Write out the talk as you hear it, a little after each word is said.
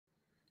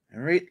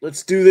All right,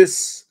 let's do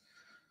this.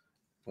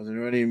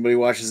 Whether anybody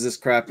watches this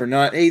crap or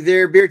not. Hey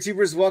there, beer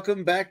tubers.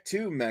 Welcome back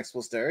to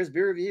Maxwell Starr's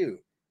Beer Review.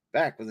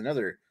 Back with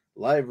another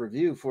live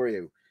review for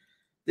you.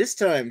 This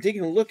time,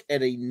 taking a look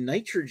at a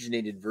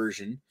nitrogenated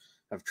version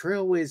of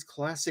Trailway's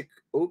classic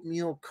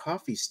Oatmeal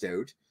Coffee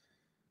Stout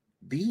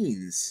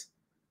beans.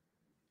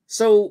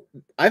 So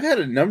I've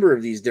had a number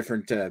of these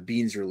different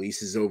beans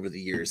releases over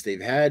the years. They've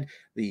had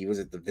the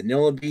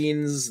vanilla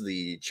beans,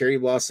 the cherry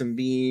blossom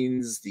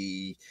beans,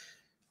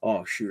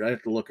 oh shoot, I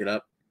have to look it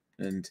up.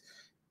 And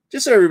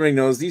just so everybody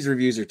knows, these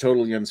reviews are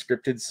totally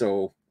unscripted,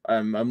 so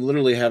I'm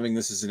literally having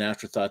this as an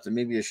afterthought that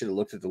maybe I should have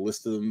looked at the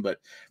list of them, but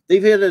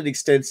they've had an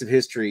extensive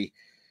history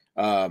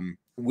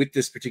with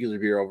this particular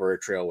beer over at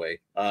Trailway.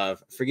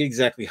 Forget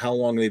exactly how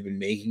long they've been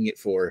making it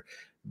for,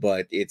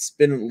 but it's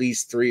been at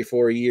least 3 or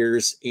 4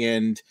 years,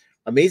 and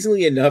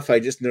amazingly enough, I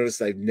just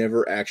noticed I've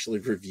never actually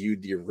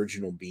reviewed the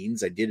original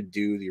beans. I did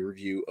do the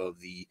review of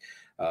the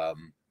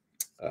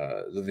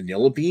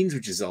vanilla beans,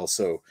 which is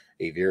also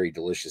a very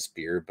delicious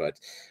beer. But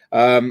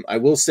I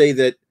will say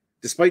that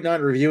despite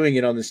not reviewing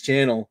it on this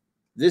channel,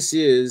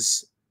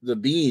 the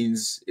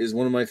beans is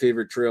one of my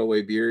favorite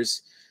Trailway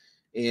beers.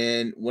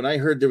 And when I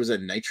heard there was a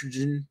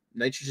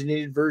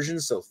nitrogenated version,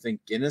 so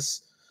think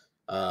Guinness,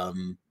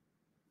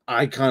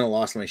 I kind of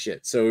lost my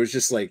shit. So it was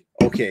just like,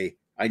 okay,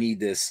 I need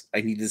this.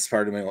 I need this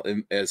part of my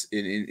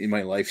in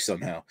my life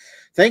somehow.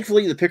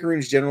 Thankfully, the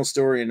Pickering's General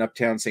Store in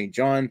Uptown St.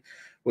 John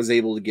was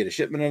able to get a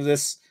shipment of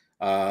this.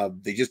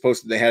 They just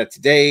posted they had it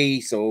today,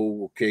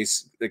 so okay,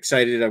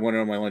 excited. I went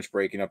on my lunch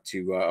break and up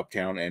to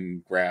Uptown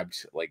and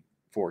grabbed like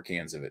 4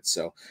 cans of it.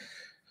 So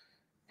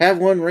have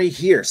one right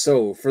here.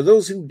 So for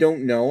those who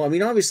don't know, I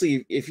mean,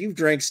 obviously, if you've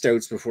drank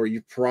stouts before,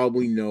 you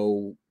probably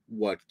know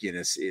what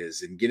Guinness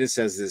is, and Guinness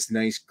has this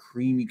nice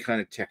creamy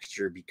kind of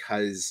texture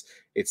because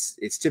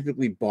it's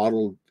typically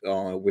bottled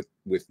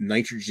with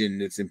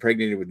nitrogen. It's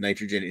impregnated with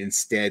nitrogen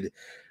instead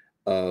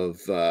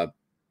of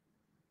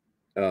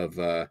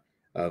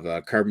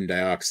carbon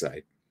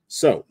dioxide.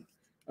 So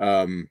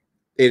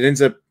it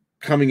ends up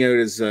coming out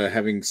as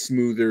having a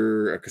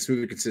smoother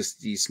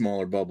consistency,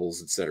 smaller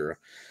bubbles, etc.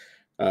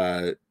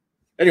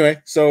 Anyway,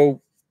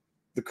 so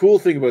the cool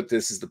thing about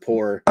this is the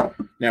pour.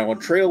 Now, what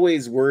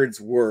Trailway's words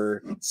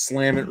were,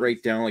 slam it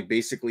right down, like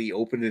basically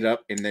open it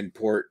up and then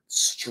pour it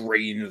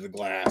straight into the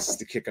glass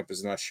to kick up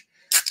as much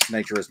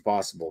nitro as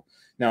possible.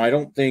 Now, I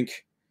don't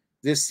think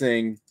this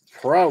thing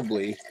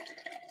probably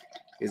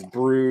is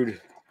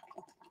brewed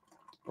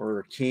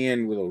or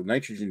canned with a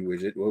nitrogen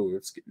widget. Whoa,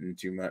 that's getting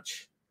too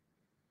much.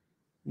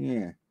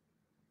 Yeah.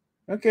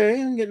 Okay,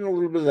 I'm getting a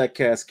little bit of that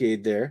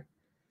cascade there.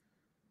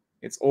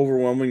 It's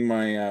overwhelming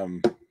my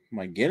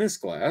my Guinness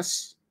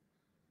glass.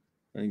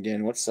 And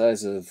again, what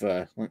size of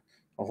I'll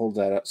hold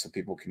that up so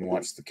people can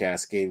watch the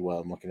cascade while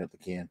I'm looking at the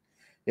can.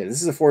 Yeah,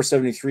 this is a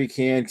 473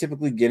 can.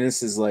 Typically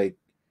Guinness is like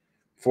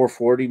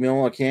 440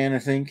 ml a can, I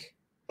think.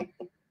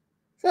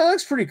 That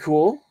looks pretty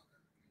cool.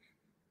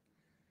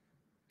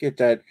 Get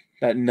that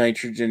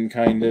nitrogen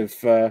kind of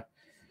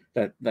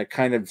that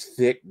kind of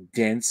thick,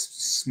 dense,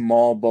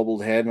 small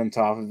bubbled head on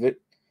top of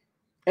it.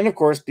 And of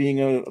course,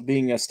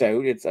 being a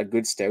stout, it's a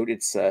good stout.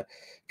 It's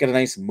got a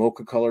nice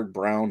mocha colored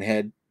brown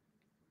head,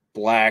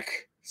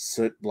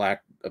 soot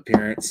black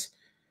appearance.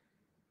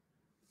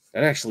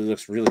 That actually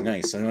looks really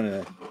nice. I'm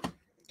gonna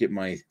get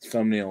my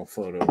thumbnail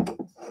photo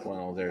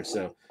while there.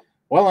 So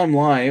while I'm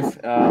live,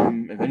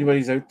 if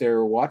anybody's out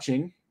there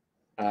watching,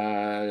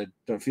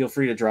 don't feel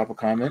free to drop a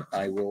comment.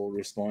 I will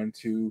respond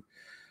to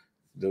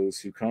those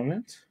who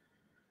comment.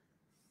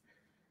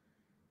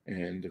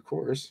 And of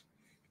course,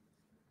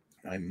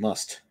 I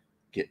must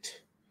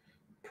get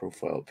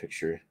profile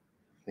picture.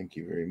 Thank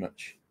you very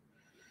much.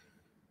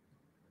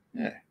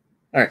 Yeah.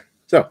 All right.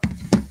 So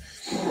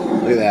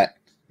look at that.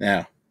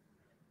 Now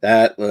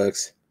that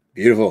looks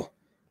beautiful.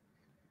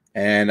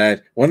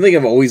 And one thing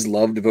I've always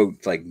loved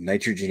about like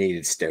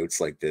nitrogenated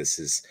stouts like this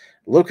is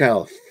look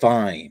how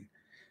fine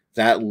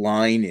that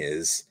line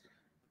is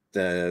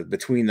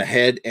between the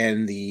head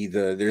and the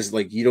there's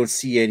like you don't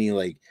see any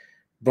like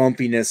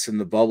bumpiness from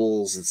the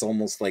bubbles. It's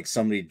almost like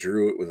somebody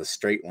drew it with a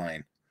straight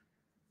line.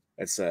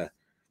 That's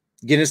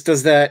Guinness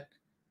does that.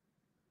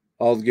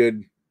 All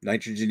good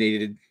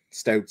nitrogenated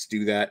stouts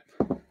do that.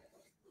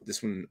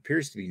 This one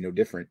appears to be no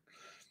different.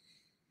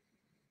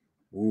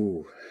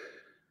 Ooh.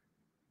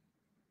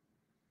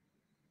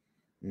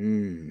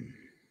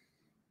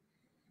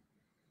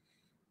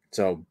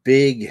 So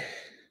big,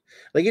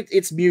 like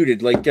it's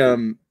muted. Like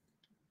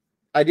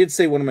I did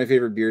say one of my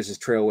favorite beers is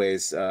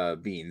Trailway's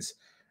beans,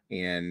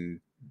 and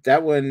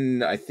that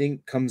one I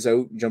think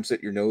jumps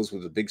at your nose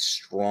with a big,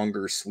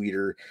 stronger,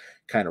 sweeter,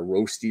 kind of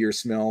roastier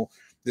smell.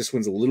 This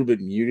one's a little bit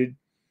muted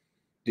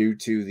due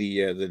to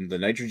the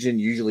nitrogen.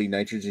 Usually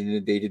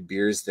nitrogenated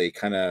beers, they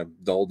kind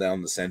of dull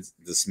down the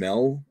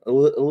smell a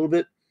little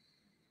bit.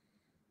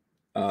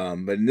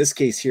 But in this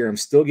case here, I'm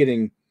still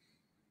getting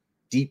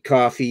deep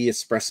coffee,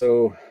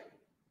 espresso.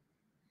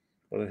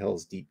 What the hell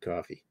is deep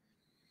coffee?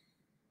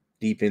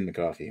 Deep in the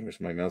coffee, which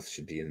my mouth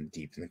should be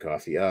deep in the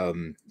coffee.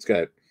 It's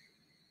got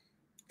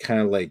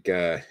kind of like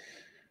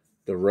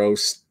the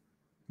roast,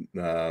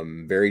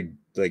 very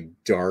like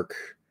dark,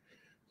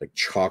 like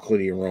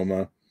chocolatey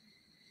aroma,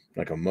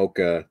 like a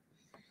mocha,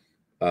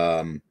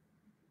 and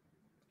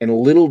a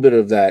little bit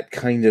of that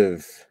kind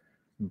of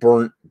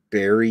burnt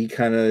berry,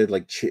 kind of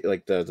like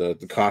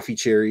the coffee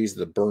cherries,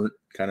 the burnt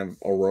kind of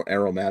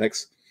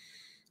aromatics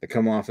that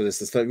come off of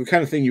this. It's the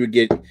kind of thing you would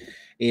get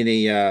in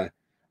a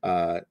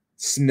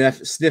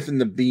sniffing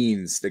the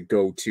beans that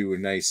go to a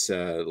nice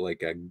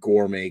like a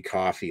gourmet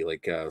coffee,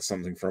 like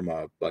something from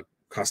a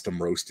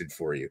custom roasted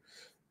for you.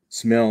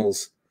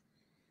 Smells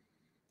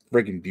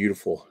freaking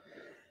beautiful.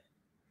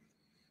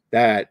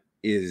 That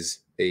is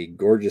a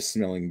gorgeous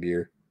smelling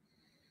beer.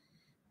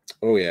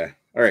 Oh yeah.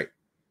 All right.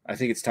 I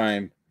think it's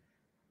time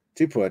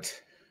to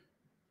put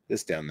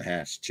this down the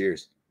hatch.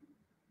 Cheers.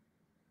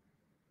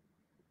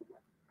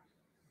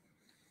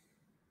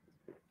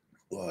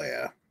 Oh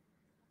yeah.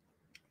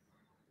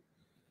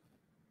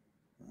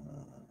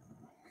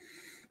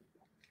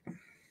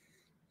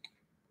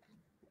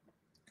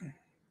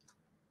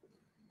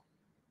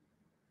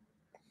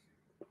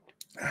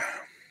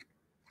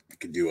 I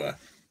could do a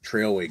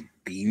Trailway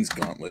beans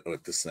gauntlet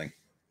with this thing.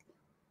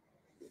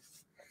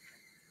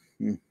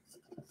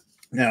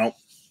 Now,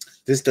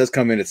 this does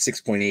come in at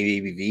 6.8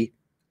 ABV.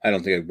 I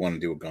don't think I'd want to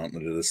do a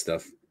gauntlet of this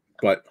stuff.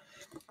 But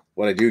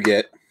what I do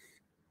get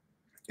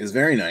is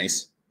very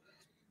nice.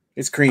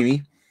 It's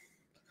creamy.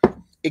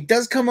 It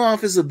does come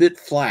off as a bit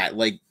flat.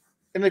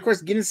 And of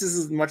course, Guinness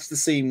is much the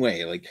same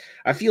way. Like,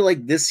 I feel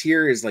like this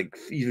here is like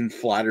even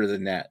flatter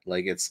than that.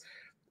 Like, it's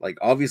like,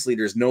 obviously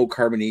there's no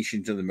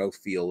carbonation to the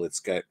mouthfeel.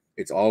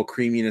 It's all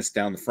creaminess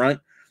down the front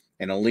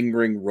and a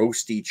lingering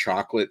roasty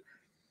chocolate,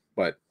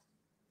 but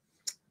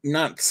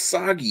not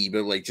soggy,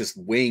 but like just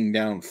weighing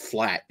down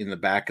flat in the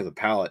back of the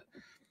palate.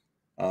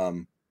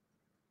 Along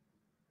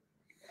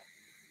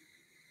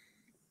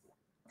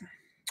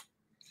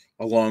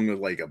with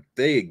like a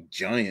big,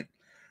 giant,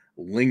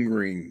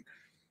 lingering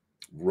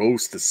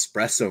roast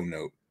espresso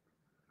note.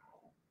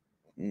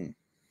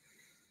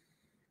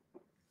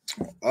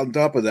 On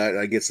top of that,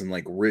 I get some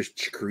like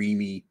rich,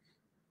 creamy,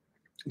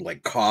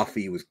 like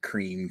coffee with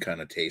cream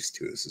kind of taste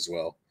to this as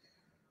well.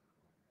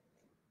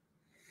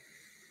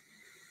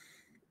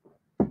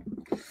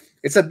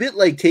 It's a bit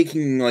like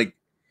taking like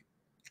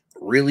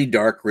really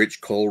dark,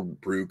 rich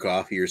cold brew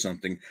coffee or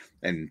something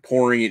and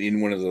pouring it in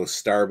one of those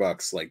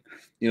Starbucks, like,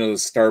 you know,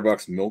 those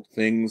Starbucks milk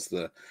things,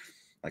 the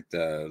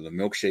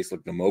milkshakes,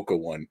 like the mocha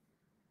one.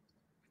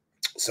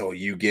 So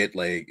you get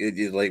like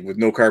it like with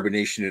no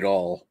carbonation at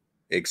all,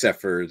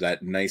 except for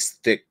that nice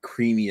thick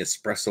creamy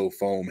espresso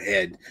foam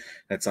head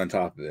that's on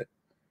top of it.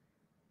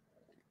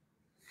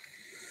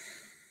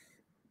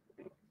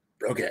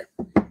 Okay,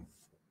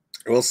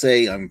 I will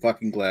say I'm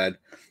fucking glad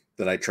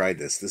that I tried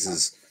this. This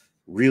is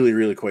really,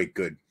 really quite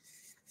good,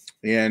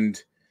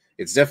 and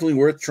it's definitely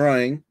worth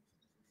trying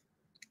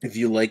if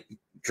you like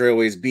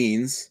Trailway's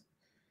beans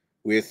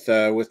with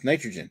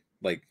nitrogen.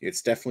 Like,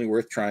 it's definitely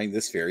worth trying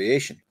this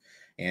variation.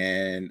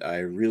 And I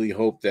really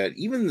hope that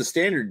even the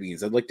standard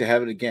beans, I'd like to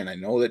have it again. I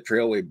know that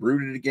Trailway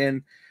brewed it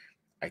again.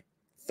 I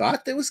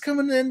thought that was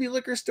coming to NB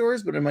liquor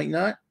stores, but it might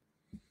not.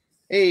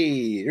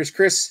 Hey, there's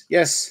Chris.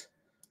 Yes,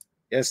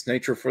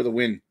 Nitro for the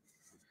win.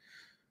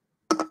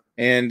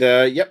 And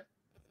yep.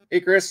 Hey,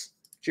 Chris.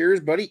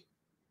 Cheers, buddy.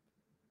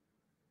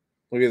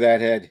 Look at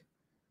that head.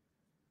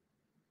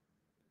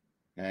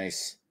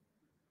 Nice.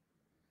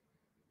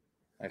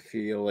 I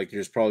feel like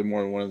there's probably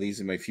more than one of these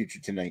in my future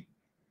tonight.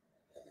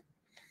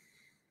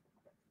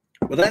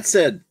 But that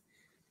said,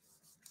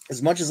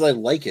 as much as I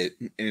like it,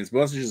 and as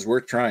much as it's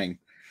worth trying,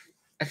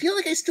 I feel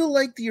like I still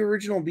like the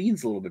original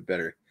beans a little bit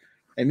better.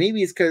 And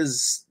maybe it's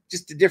because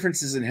just the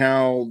differences in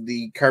how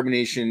the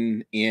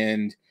carbonation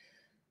and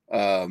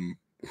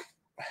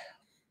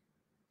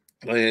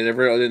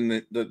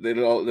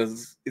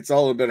it's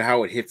all about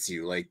how it hits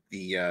you. Like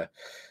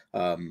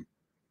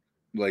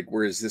like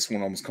whereas this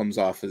one almost comes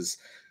off as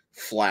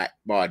flat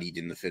bodied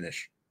in the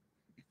finish.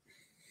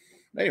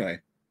 Anyway.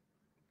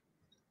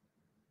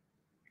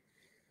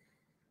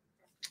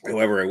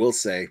 However, I will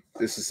say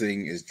this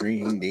thing is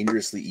drinking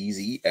dangerously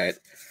easy at,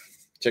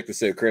 check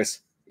this out, Chris,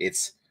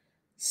 it's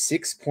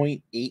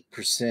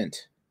 6.8%.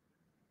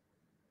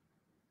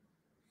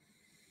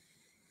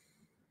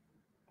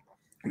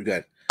 We've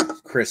got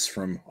Chris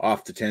from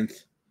Off the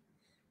 10th,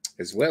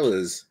 as well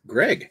as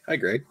Greg. Hi,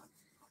 Greg.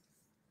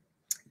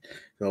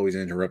 He's always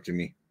interrupting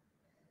me.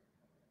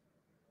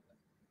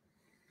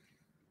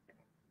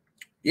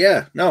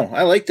 Yeah, no,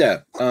 I like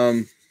that.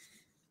 I'll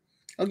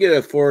get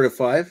a 4 out of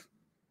 5.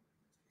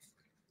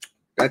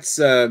 That's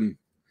you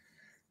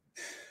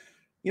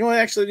know what?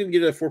 Actually, I didn't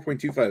get a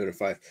 4.25 out of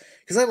 5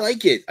 because I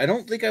like it. I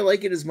don't think I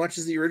like it as much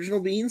as the original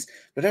beans,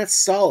 but that's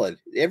solid.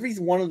 Every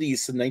one of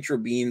these Nitro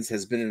beans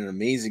has been an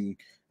amazing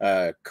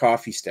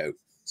coffee stout.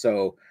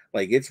 So,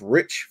 like, it's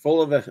rich,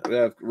 full of a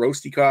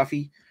roasty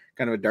coffee,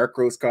 kind of a dark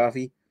roast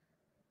coffee.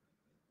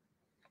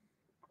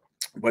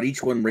 But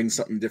each one brings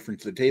something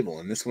different to the table,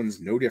 and this one's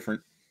no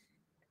different.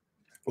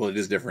 Well, it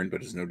is different,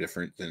 but it's no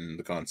different than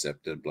the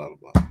concept of blah,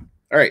 blah, blah.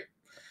 All right.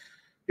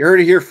 You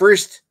heard it here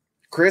first.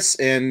 Chris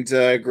and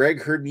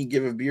Greg heard me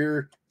give a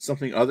beer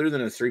something other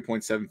than a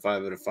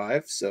 3.75 out of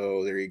 5.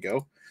 So there you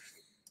go.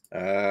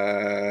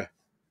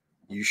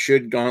 You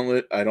should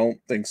Gauntlet. I don't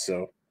think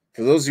so.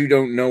 For those who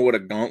don't know what a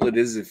Gauntlet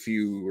is, if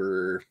you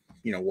were,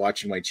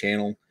 watching my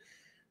channel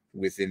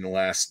within the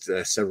last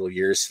several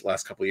years,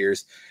 last couple of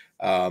years,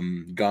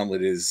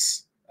 Gauntlet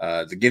is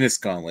the Guinness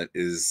Gauntlet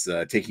is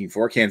taking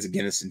 4 cans of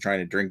Guinness and trying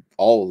to drink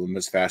all of them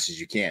as fast as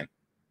you can.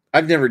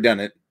 I've never done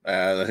it.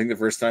 I think the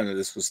first time that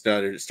this was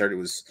started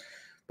was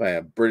by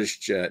a British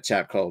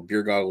chap called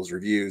Beer Goggles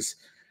Reviews,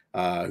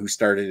 who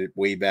started it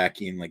way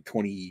back in like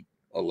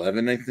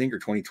 2011, I think, or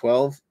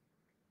 2012.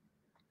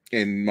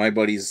 And my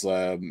buddies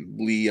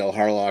Lee L.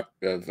 Harlock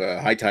of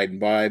High Tide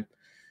and Vibe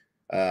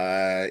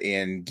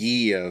and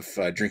Guy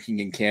of Drinking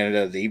in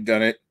Canada, they've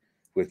done it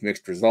with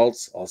mixed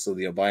results. Also,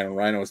 the Albino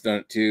Rhino has done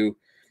it too.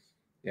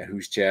 Yeah,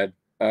 who's Chad?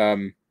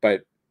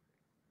 But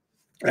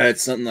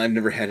it's something I've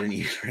never had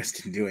any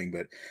interest in doing,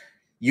 but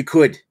you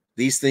could.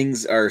 These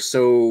things are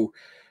so,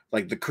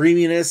 like, the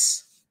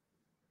creaminess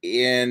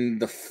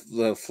and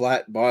the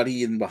flat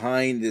body and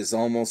behind is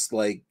almost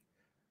like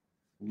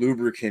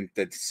lubricant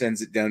that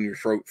sends it down your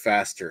throat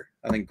faster.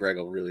 I think Greg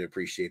will really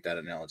appreciate that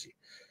analogy.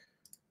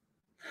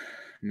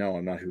 No,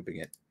 I'm not hooping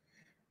it.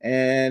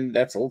 And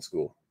that's old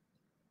school.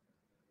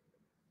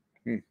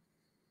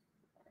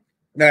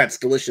 That's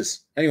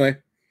delicious. Anyway,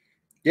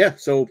 yeah,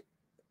 so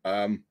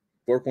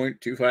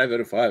 4.25 out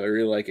of 5. I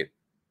really like it.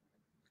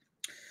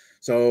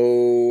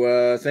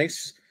 So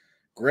thanks,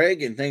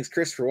 Greg, and thanks,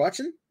 Chris, for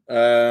watching.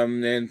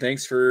 And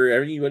thanks for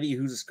everybody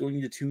who's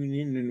going to tune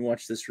in and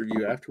watch this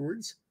review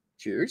afterwards.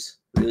 Cheers.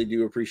 Really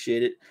do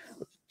appreciate it.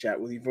 I'll chat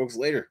with you folks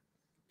later.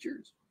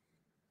 Cheers.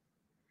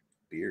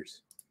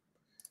 Beers.